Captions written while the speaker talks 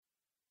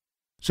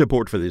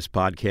Support for this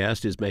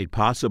podcast is made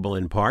possible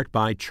in part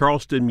by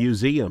Charleston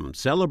Museum,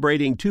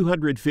 celebrating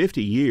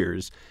 250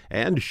 years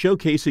and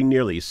showcasing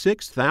nearly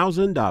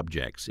 6,000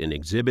 objects in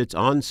exhibits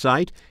on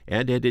site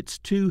and at its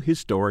two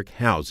historic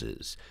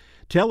houses,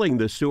 telling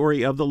the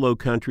story of the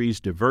Lowcountry's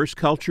diverse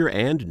culture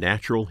and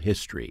natural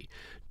history.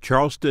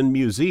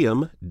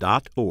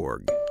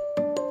 charlestonmuseum.org.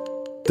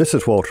 This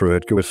is Walter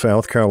Edgar with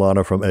South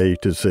Carolina from A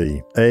to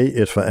Z. A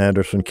is for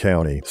Anderson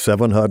County,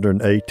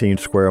 718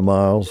 square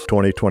miles,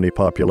 2020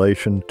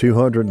 population,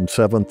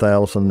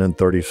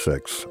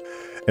 207,036.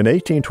 In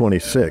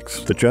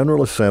 1826, the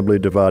General Assembly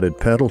divided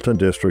Pendleton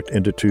District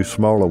into two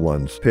smaller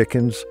ones,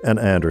 Pickens and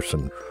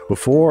Anderson.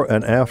 Before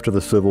and after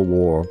the Civil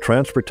War,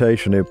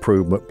 transportation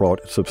improvement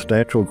brought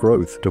substantial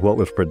growth to what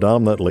was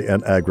predominantly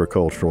an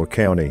agricultural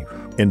county.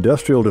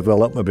 Industrial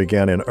development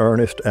began in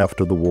earnest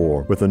after the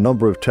war, with a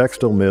number of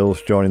textile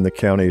mills joining the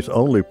county's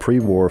only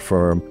pre-war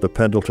firm, the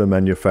Pendleton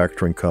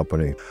Manufacturing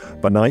Company.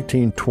 By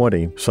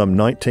 1920, some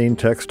 19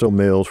 textile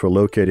mills were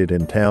located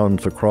in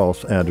towns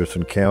across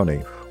Anderson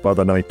County. By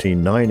the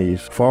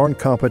 1990s, foreign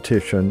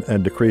competition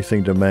and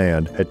decreasing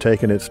demand had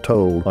taken its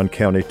toll on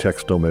county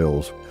textile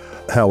mills.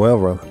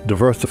 However,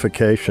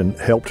 diversification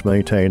helped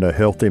maintain a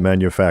healthy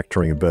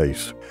manufacturing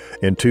base.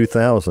 In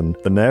 2000,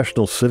 the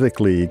National Civic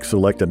League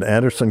selected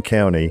Anderson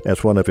County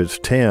as one of its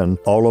 10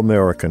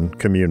 All-American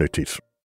communities.